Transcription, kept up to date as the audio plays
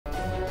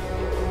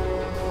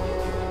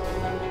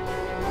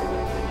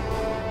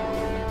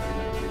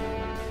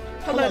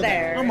Hello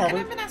there. I'm And Robert,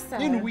 I'm Vanessa.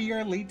 and we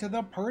are late to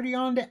the party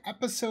on to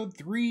episode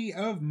 3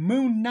 of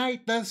Moon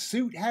Knight. The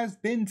suit has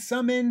been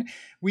summoned.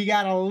 We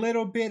got a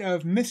little bit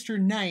of Mr.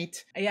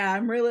 Knight. Yeah,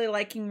 I'm really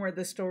liking where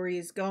the story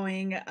is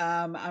going.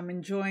 I'm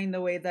enjoying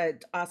the way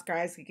that Oscar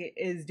Isaac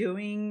is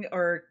doing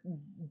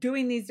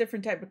these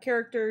different type of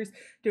characters,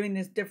 doing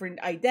these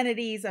different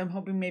identities. I'm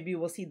hoping maybe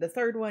we'll see the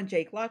third one,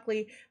 Jake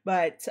Lockley.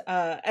 But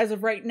as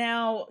of right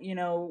now, you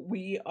know,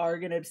 we are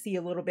going to see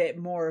a little bit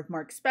more of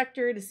Mark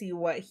Spector to see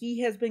what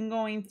he has been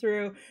going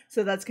through.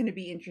 So that's going to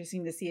be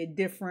interesting to see a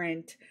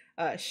different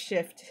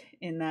shift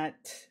in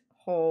that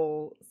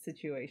whole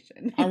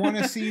situation. I want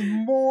to see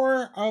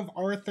more of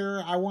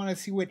Arthur. I want to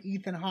see what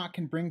Ethan Hawke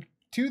can bring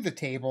to the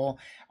table,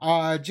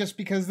 just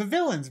because the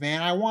villains,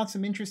 man, I want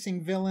some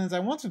interesting villains. I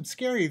want some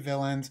scary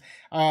villains,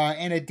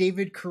 and a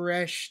David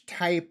Koresh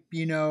type,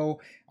 you know,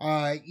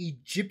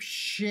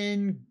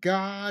 Egyptian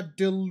god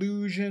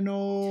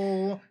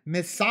delusional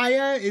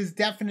messiah is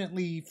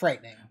definitely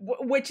frightening.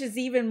 Which is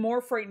even more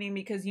frightening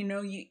because, you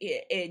know,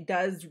 it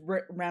does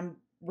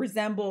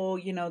resemble,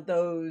 you know,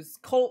 those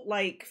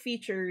cult-like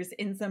features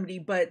in somebody,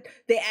 but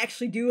they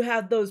actually do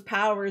have those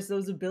powers,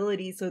 those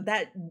abilities, so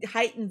that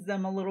heightens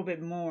them a little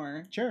bit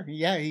more. Sure,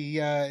 yeah, he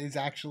is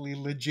actually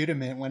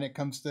legitimate when it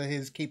comes to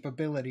his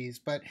capabilities.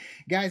 But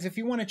guys, if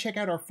you want to check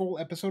out our full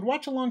episode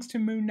watch-alongs to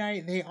Moon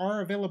Knight, they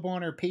are available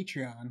on our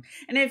Patreon.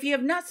 And if you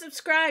have not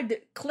subscribed,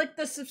 click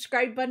the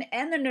subscribe button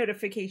and the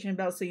notification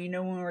bell so you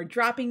know when we're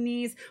dropping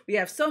these. We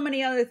have so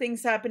many other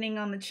things happening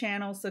on the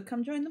channel, so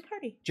come join the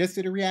party. Just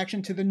did a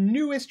reaction to the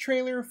newest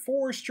trailer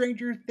for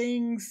Stranger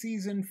Things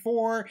Season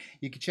 4.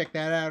 You can check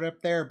that out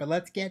up there, but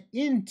let's get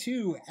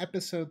into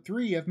episode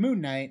 3 of Moon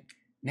Knight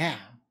now.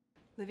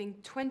 Living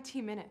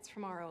 20 minutes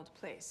from our old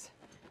place.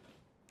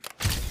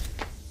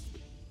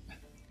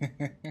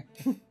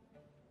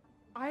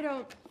 I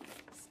don't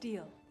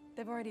steal.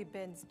 They've already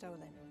been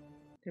stolen.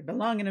 They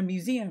belong in a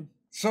museum.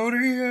 So do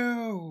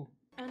you.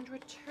 And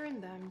return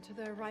them to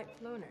their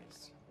rightful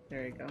owners.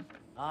 There you go.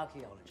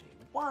 Archaeology.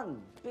 One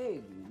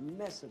big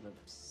mess of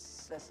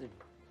obsessive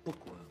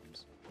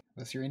bookworms.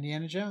 Unless you're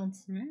Indiana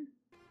Jones. Yeah.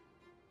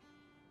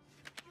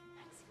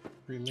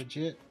 Pretty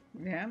legit.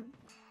 Yeah.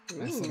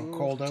 Nice little Ooh.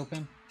 cold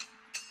open.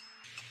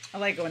 I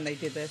like it when they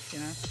did this, you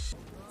know.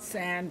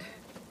 Sand.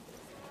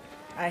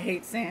 I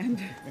hate sand.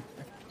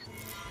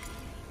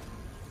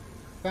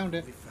 Found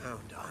it. We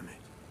found Ahmed.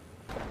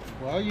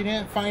 Well, you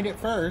didn't find it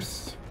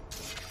first.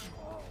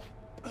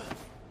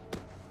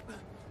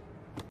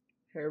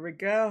 Here we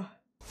go.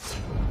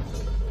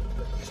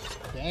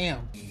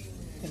 Damn.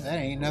 That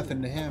ain't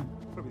nothing to him.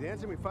 What are we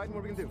dancing? We fighting?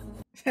 What are we gonna do?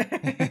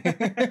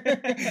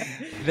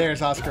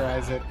 There's Oscar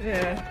Isaac.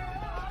 Yeah.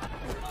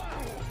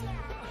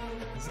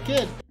 He's a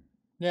kid.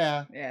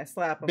 Yeah. Yeah,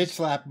 slap him. Bitch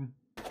slap him.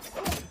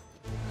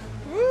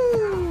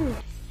 Woo!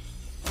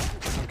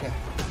 Okay.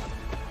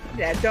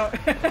 Yeah, don't.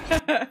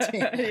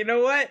 You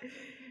know what?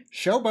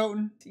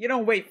 Showboating. You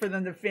don't wait for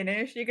them to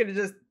finish. You could have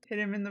just hit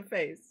him in the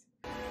face.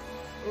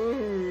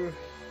 Ooh.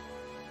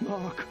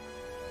 Mark.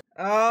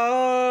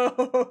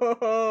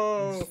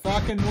 Oh. He's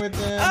fucking with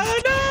him.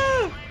 Oh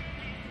no!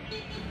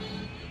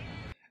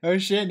 Oh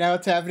shit, now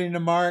it's happening to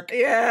Mark.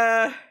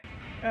 Yeah.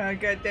 Oh,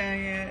 god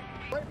dang it.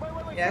 Wait,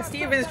 Yeah,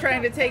 Steven's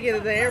trying to take you to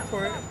the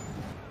airport.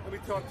 Let me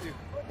talk to you.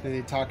 Did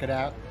he talk it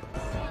out? A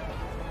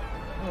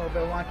little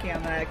bit wonky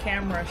on the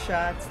camera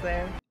shots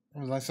there.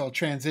 I saw a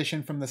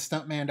transition from the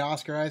stuntman to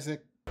Oscar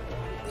Isaac.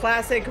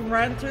 Classic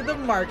run through the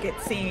market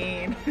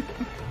scene.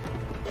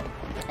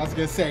 I was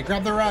gonna say,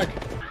 grab the rug.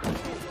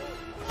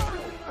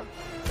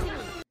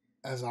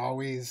 As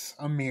always,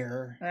 a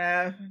mirror.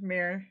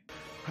 Mirror.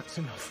 That's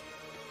enough.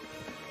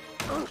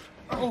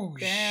 Oh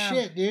Damn.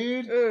 shit,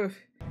 dude. Oof.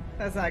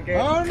 That's not good.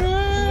 Oh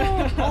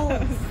no! Oh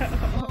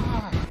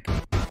fuck.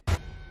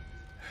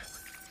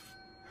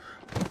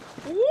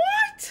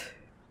 What?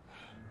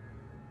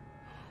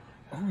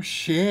 Oh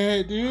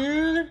shit,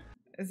 dude.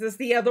 Is this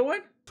the other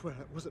one? Swear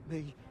it wasn't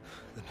me.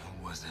 Then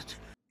who was it?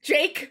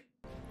 Jake?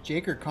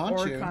 Jake or Or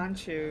Conchu?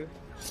 Conchu.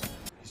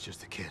 He's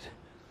just a kid.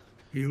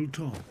 He'll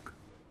talk.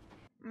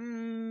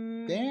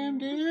 Damn,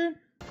 dude.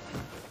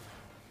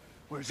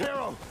 Where's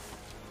Arrow?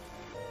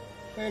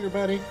 Later,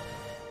 buddy.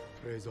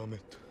 Praise Ahmed.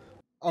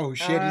 Oh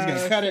shit, he's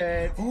gonna cut shit.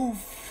 it. Oh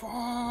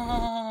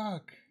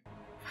fuck.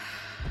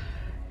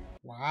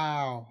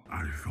 Wow.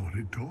 I thought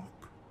he'd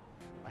talk.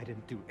 I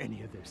didn't do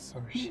any of this.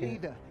 Oh shit.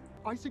 Neither.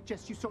 I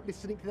suggest you start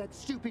listening to that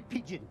stupid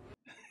pigeon.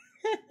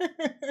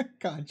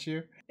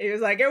 Conchu. He was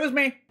like, it was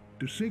me.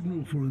 To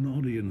signal for an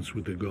audience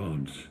with the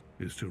gods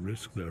is to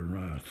risk their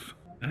wrath.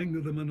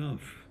 Anger them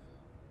enough,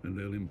 and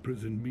they'll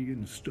imprison me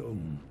in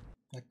stone.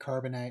 Like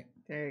carbonite.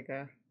 There you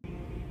go.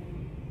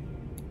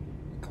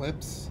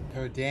 Eclipse.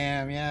 Oh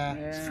damn, yeah.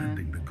 Yeah.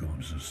 Sending the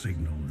gods a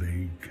signal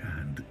they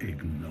can't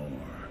ignore.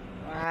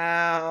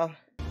 Wow.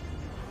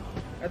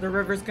 Are the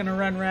rivers gonna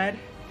run red?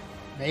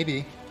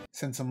 Maybe.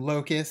 Send some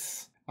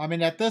locusts. I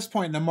mean, at this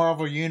point in the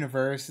Marvel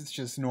Universe, it's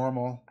just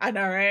normal. I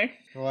know, right?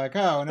 We're like,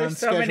 oh, an There's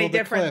so unscheduled many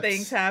different eclipse.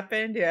 things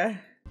happened, yeah.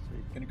 So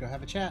you're gonna go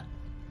have a chat.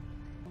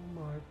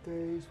 My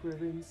days were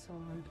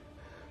inside.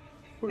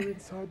 We're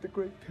inside the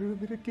Great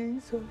Pyramid of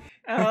Giza.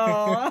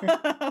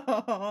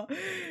 Oh.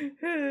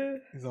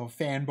 He's all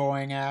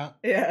fanboying out.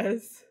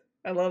 Yes.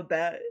 I love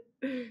that.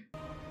 I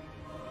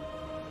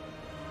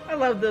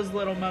love those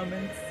little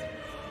moments.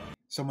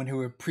 Someone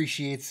who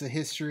appreciates the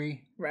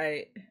history.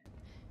 Right.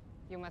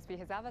 You must be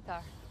his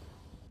avatar.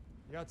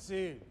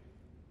 Yahtzee.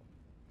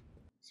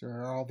 So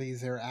are all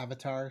these their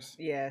avatars?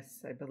 Yes,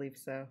 I believe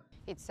so.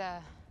 It's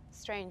a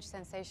strange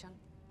sensation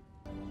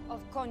of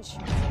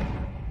conscience.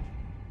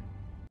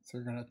 So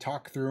they're gonna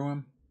talk through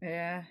him.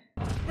 Yeah.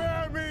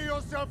 Spare me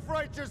your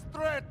self-righteous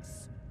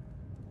threats!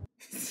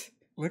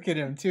 Look at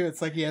him too.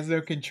 It's like he has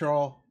no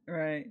control.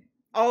 Right.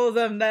 All of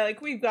them, that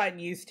like we've gotten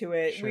used to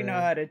it. We know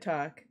Sure. how to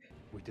talk.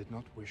 We did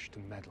not wish to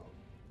meddle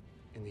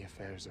in the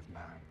affairs of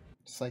man.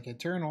 Just like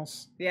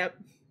Eternals. Yep.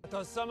 Let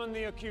us summon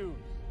the accused.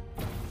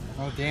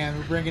 Oh damn,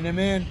 we're bringing him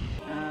in.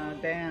 Oh,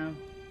 damn.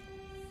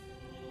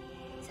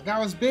 It's like I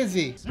was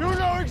busy. You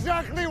know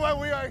exactly why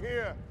we are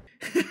here!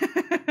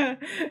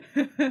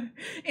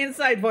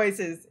 Inside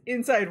voices.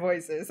 Inside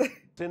voices.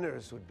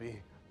 Dinners would be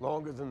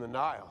longer than the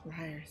Nile.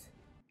 Liars.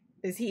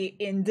 Is he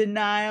in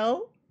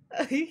denial?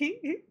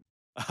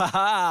 Ha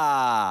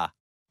ha!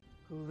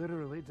 Who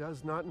literally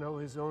does not know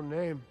his own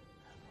name.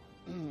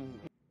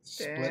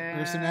 Split Damn,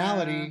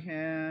 personality.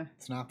 Yeah.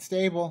 It's not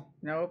stable.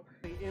 Nope.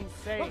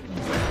 Insane.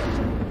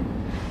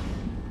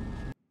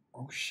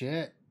 Oh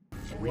shit.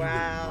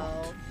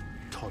 Wow.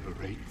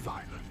 Tolerate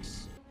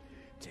violence.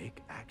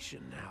 Take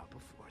action now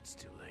before it's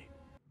too late.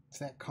 It's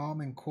that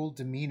calm and cool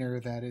demeanor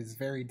that is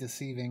very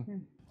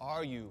deceiving.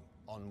 Are you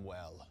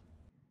unwell?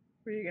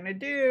 What are you gonna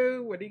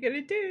do? What are you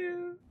gonna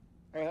do?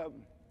 I am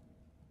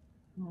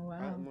Oh,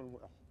 wow.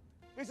 unwell.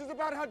 This is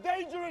about how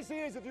dangerous he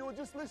is if you would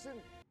just listen.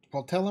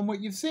 Well, tell him what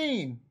you've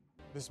seen.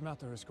 This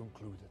matter is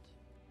concluded.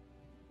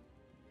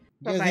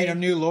 You guys Bye-bye. need a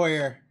new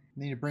lawyer.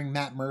 Need to bring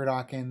Matt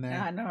Murdock in there.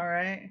 I know,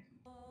 right?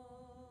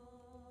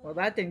 Well,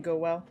 that didn't go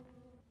well.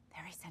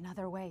 There is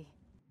another way.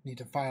 Need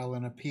to file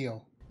an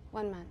appeal.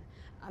 One man,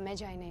 a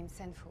Magi named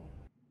Senfu.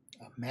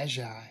 A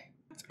Magi.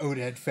 It's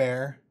Oded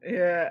Fair.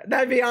 Yeah,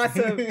 that'd be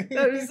awesome. That'd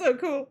be so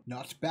cool.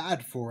 Not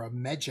bad for a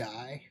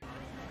Magi.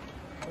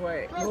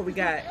 Wait, what we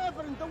got?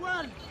 What the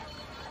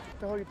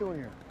hell are you doing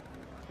here?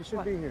 You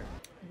should be here.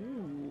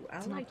 Ooh,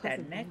 I like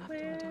that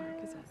necklace.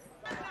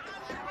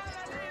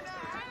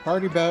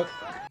 Party boat.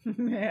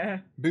 Yeah.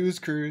 Booze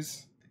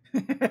cruise.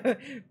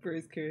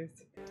 Bruce Cruz.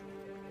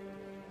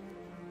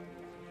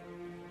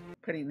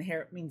 Putting the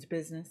hair up means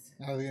business.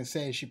 I was gonna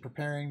say, is she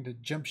preparing to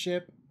jump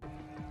ship?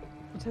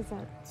 What is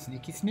that?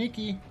 Sneaky,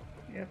 sneaky.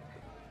 Yep.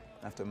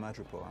 After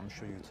Madripoor, I'm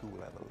sure you two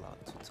will have a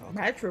lot to talk about.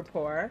 Match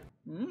rapport.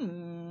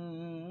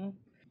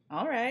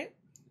 All right.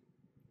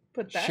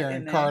 Put that Sharon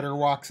in there. Carter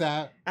walks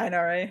out. I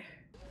know, right?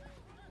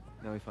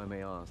 Now, if I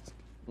may ask,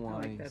 why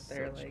like that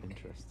they're, such like-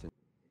 interest in...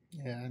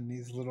 Yeah, and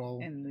these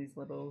little And these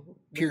little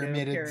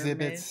pyramid window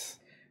exhibits.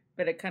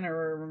 But it kind of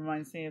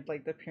reminds me of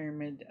like the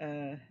pyramid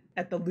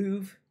at the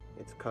Louvre.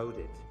 It's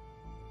coded.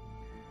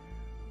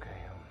 Okay,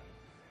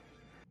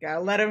 Gotta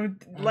let him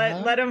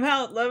let him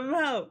help. Let him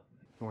help.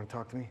 you want to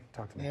talk to me?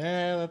 Talk to me.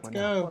 Yeah, let's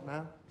go. What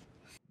now?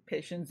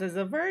 Patience is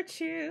a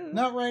virtue.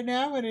 Not right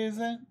now, it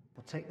isn't.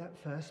 Well, take that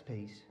first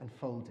piece and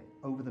fold it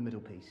over the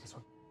middle piece. This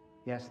one?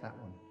 Yes, that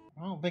one.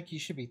 I don't think you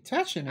should be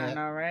touching I it.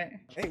 know, right?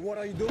 Hey, what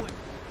are you doing?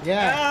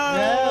 Yeah, Oh!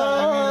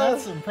 yeah. I mean,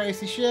 that's some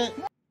pricey shit.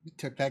 You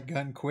took that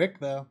gun quick,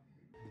 though.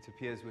 It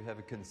appears we have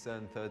a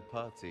concerned third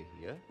party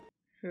here.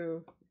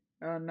 Who?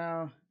 Oh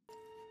no.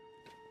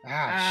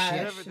 Ah, shit.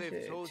 Whatever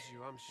they've told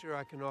you, I'm sure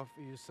I can offer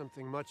you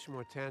something much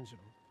more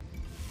tangible.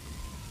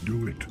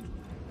 Do it.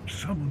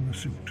 Summon the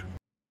suit.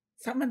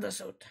 Summon the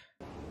suit.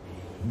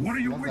 What are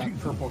you Love waiting that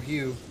for? purple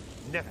hue.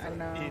 I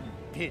know. in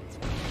pit.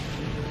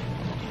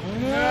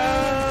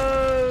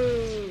 No.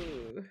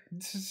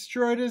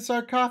 Destroyed his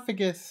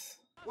sarcophagus.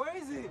 Where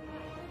is he?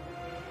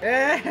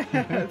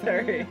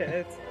 There he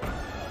is.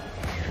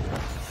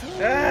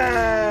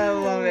 Ah,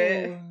 love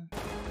it.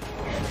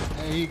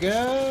 There you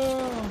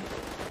go.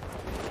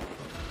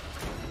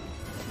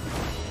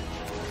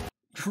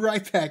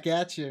 Right back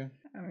at you.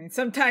 I mean,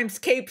 sometimes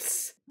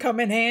capes come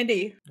in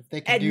handy. If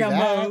they can do Edna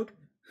that. mode.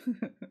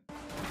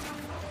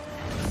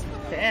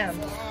 Damn.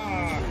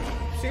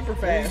 Super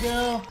There you fast.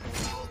 go.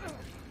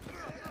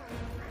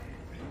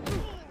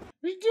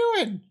 What are you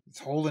doing? He's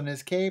holding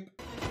his cape.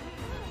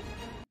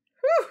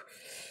 Whew.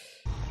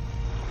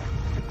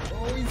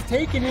 Oh, he's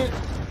taking it.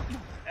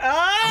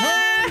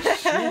 Ah!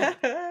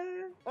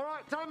 All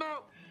right, time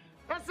out.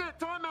 That's it,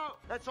 time out.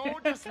 Let's all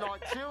just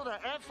like chill the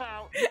F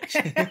out.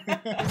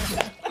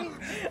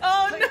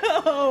 Oh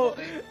no!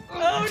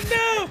 Oh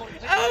no!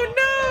 Oh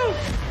no!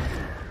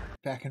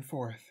 Back and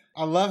forth.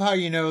 I love how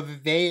you know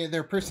that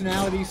their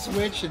personalities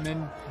switch, and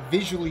then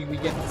visually we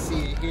get to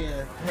see it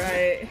here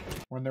Right.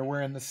 when they're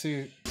wearing the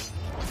suit.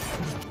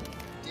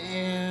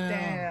 Damn.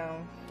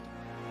 Damn.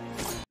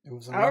 It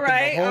was a All weapon the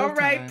right, whole all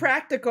right. time.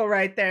 Practical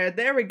right there.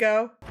 There we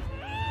go.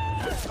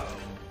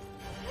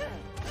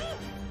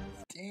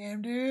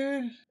 Damn,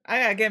 dude. I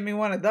gotta get me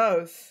one of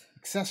those.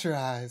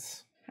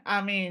 Accessorize.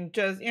 I mean,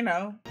 just, you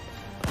know.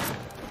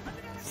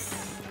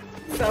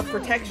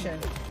 Self-protection.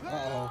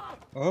 Uh-oh.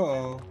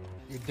 Uh-oh.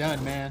 You're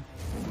done, man.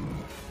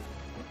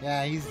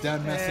 Yeah, he's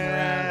done messing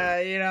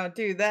around. You don't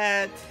do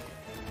that.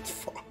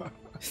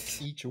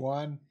 Each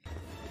one.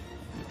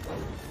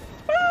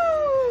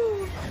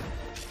 Woo!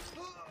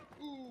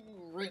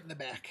 Ooh, right in the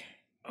back.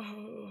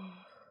 Oh.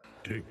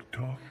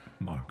 Tick-tock,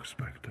 Mark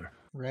Spector.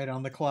 Right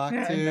on the clock,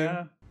 I too.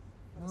 know.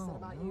 It's not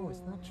about you. It's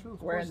not true.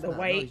 Of Wearing course the not.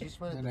 white. No, he's just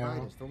trying to I divide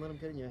know. us. Don't let him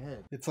get in your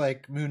head. It's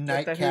like Moon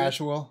Knight the who?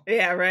 casual.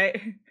 Yeah,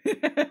 right?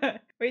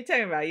 What are you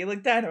talking about? You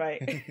look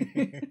dynamite.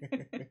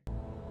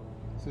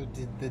 So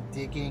did the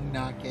digging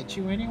not get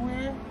you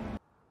anywhere?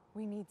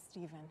 We need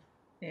Steven.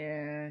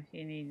 Yeah,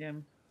 you need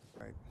him.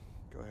 Right.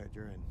 Go ahead.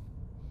 You're in.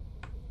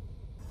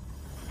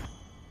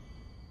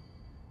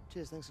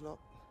 Cheers. Thanks a lot.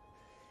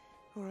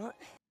 All right.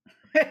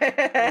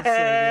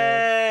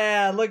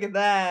 Yeah, look at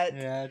that.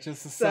 Yeah,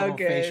 just a So subtle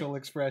good. facial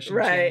expression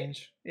Right.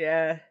 change.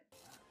 Yeah.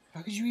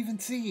 How could you even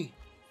see?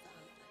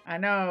 I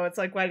know. It's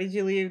like, why did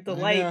you leave the I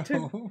light?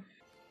 know.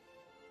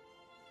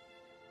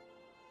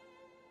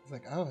 It's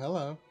like, oh,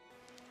 hello.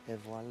 Et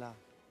voila.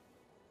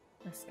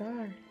 A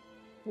star.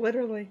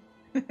 Literally.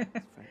 It's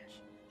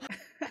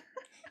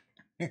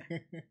French.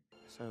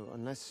 So,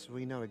 unless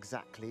we know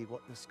exactly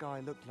what the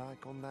sky looked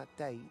like on that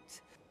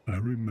date. I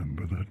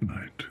remember that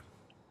night.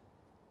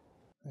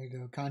 There you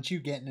go. Can't you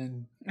getting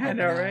in? I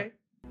know, helping out. right?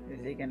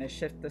 Is he gonna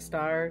shift the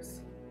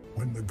stars?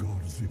 When the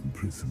gods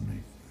imprison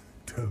me,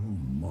 tell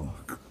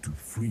Mark to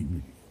free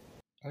me.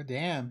 Oh,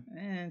 damn.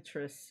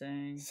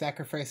 Interesting.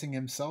 Sacrificing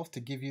himself to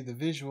give you the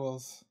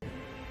visuals.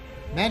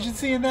 Imagine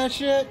seeing that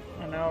shit.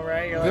 I know,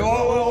 right? You're like,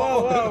 whoa, whoa,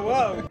 whoa,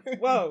 whoa, whoa,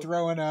 whoa.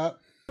 Throwing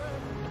up.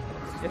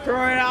 You're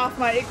throwing off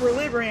my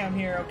equilibrium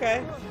here,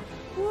 okay?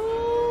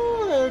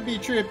 Woo, that would be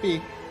trippy.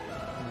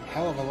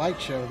 Hell of a light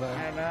show, though.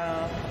 I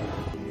know.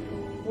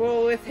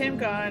 Well, with him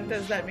gone,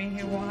 does that mean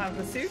he won't have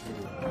the suit?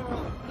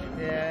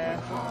 Yeah.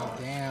 Oh,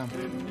 damn.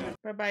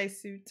 Bye-bye,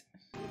 suit.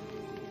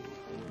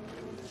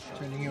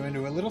 Turning you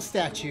into a little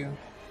statue.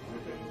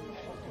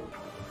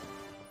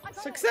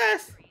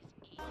 Success!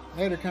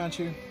 Later,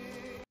 Conchu.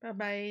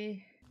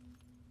 Bye-bye.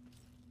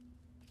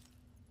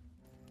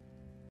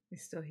 You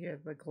still hear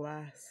the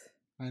glass.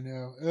 I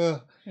know.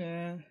 Ugh.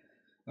 Yeah.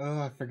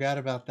 Oh, I forgot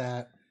about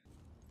that.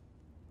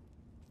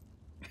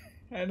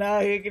 I know,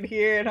 you can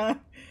hear it, huh?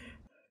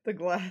 The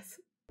glass.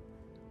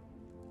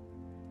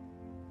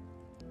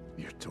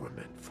 Your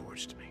torment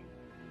forged me.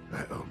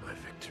 I owe my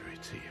victory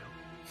to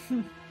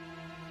you.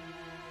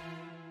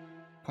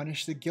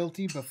 Punish the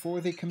guilty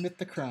before they commit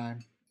the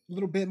crime. A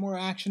little bit more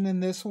action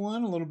in this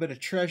one, a little bit of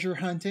treasure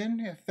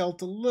hunting. It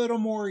felt a little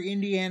more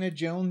Indiana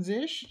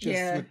Jones-ish, just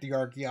Yeah. with the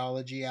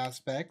archaeology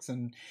aspects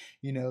and,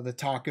 you know, the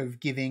talk of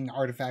giving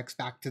artifacts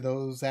back to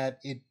those that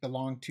it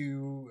belonged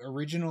to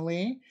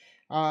originally.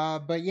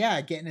 But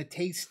yeah, getting a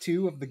taste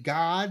too of the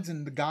gods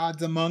and the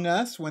gods among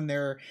us when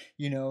they're,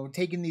 you know,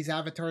 taking these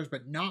avatars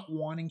but not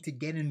wanting to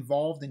get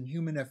involved in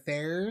human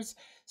affairs.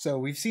 So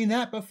we've seen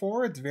that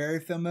before. It's very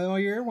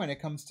familiar when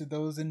it comes to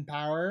those in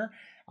power.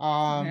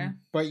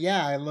 But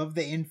yeah, I love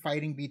the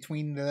infighting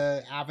between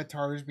the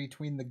avatars,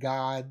 between the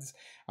gods.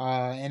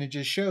 And it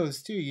just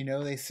shows too, you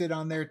know, they sit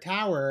on their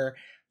tower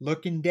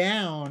looking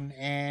down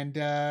and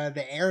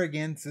the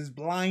arrogance is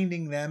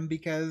blinding them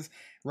because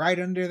right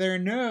under their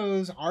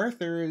nose,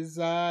 Arthur is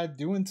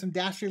doing some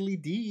dastardly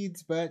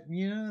deeds, but,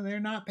 you know, they're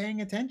not paying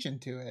attention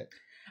to it.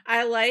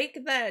 I like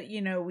that,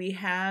 you know, we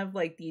have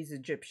like these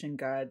Egyptian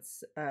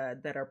gods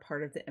that are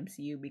part of the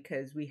MCU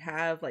because we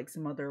have like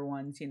some other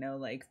ones, you know,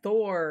 like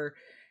Thor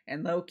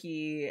and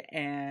Loki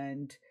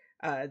and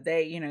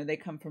they, you know, they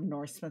come from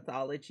Norse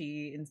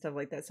mythology and stuff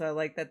like that. So I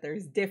like that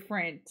there's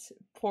different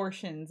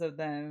portions of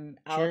them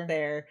Sure. out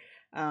there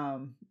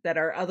that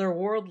are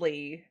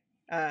otherworldly,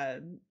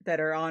 that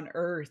are on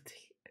Earth.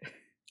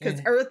 Because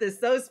And- Earth is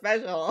so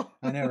special.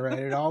 I know, right?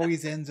 It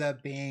always ends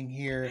up being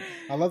here.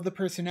 I love the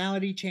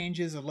personality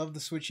changes. I love the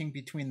switching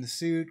between the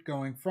suit,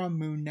 going from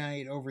Moon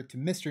Knight over to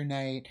Mr.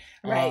 Knight.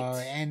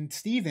 Right. And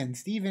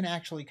Steven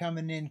actually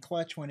coming in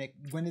clutch when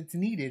it's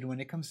needed,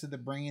 when it comes to the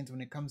brains, when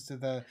it comes to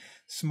the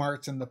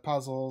smarts and the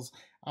puzzles.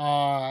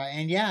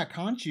 And yeah,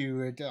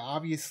 Khonshu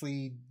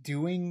obviously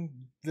giving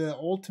the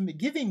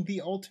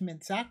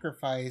ultimate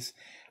sacrifice,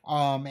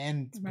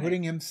 and Right.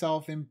 putting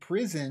himself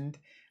imprisoned.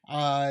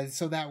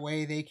 So that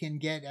way they can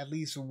get at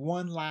least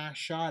one last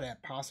shot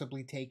at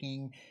possibly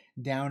taking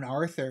down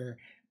Arthur.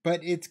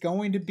 But it's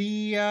going to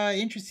be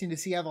interesting to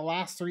see how the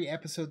last 3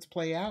 episodes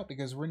play out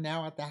because we're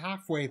now at the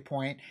halfway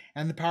point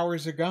and the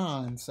powers are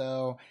gone.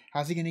 So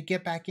how's he going to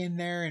get back in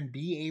there and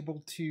be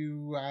able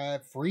to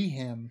free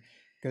him?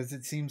 Because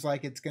it seems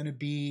like it's going to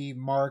be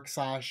Mark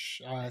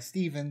 /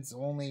 Steven's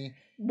only.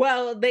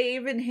 Well, they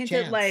even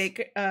hinted Chance.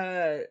 like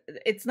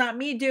it's not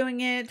me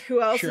doing it.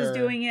 Who else is Sure.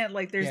 doing it?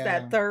 Like there's Yeah.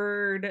 that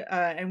third,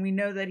 and we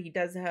know that he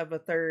does have a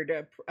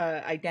third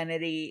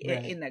identity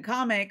Right. in the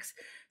comics.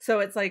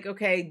 So it's like,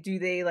 okay, do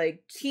they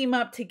like team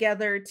up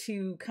together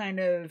to kind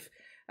of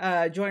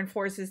join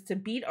forces to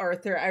beat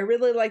Arthur? I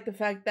really like the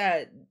fact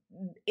that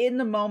in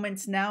the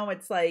moments now,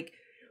 it's like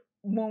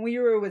when we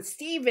were with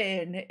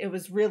Steven, it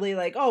was really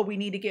like, oh, we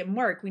need to get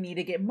Mark. We need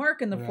to get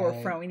Mark in the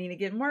forefront. We need to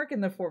get Mark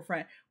in the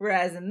forefront.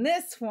 Whereas in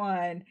this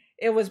one,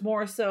 it was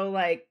more so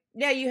like,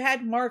 yeah, you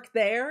had Mark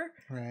there,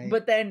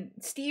 but then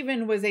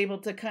Steven was able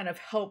to kind of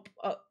help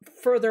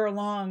further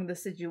along the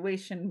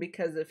situation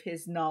because of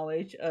his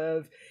knowledge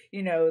of,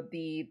 you know,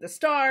 the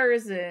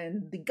stars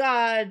and the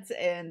gods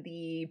and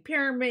the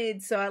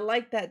pyramids. So I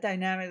like that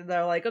dynamic.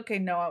 They're like, okay,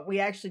 no, we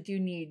actually do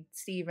need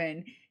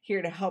Steven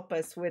here to help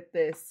us with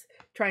this,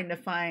 trying to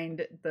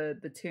find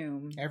the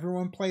tomb.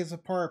 Everyone plays a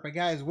part. But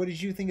guys, what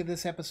did you think of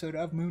this episode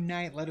of Moon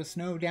Knight? Let us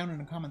know down in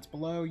the comments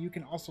below. You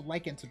can also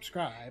like and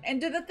subscribe.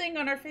 And do the thing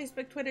on our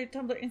Facebook, Twitter,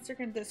 Tumblr,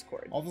 Instagram,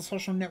 Discord. All the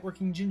social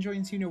networking gin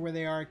joints, you know where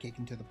they are. Kick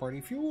into the party,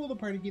 fuel the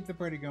party, keep the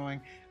party going.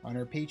 On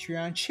our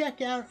Patreon,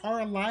 check out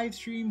our live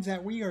streams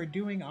that we are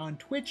doing on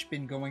Twitch.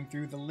 Been going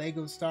through the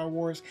Lego Star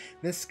Wars,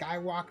 the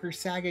Skywalker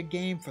Saga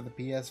game for the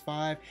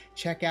PS5.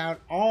 Check out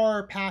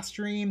our past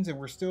streams, and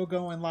we're still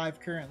going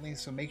live currently,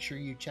 so make sure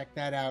you check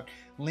that out.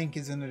 Link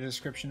is in the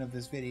description of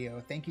this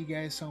video. Thank you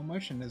guys so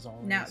much, and as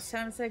always, now it's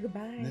time to say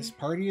goodbye. This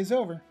party is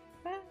over.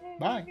 Bye.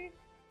 Bye.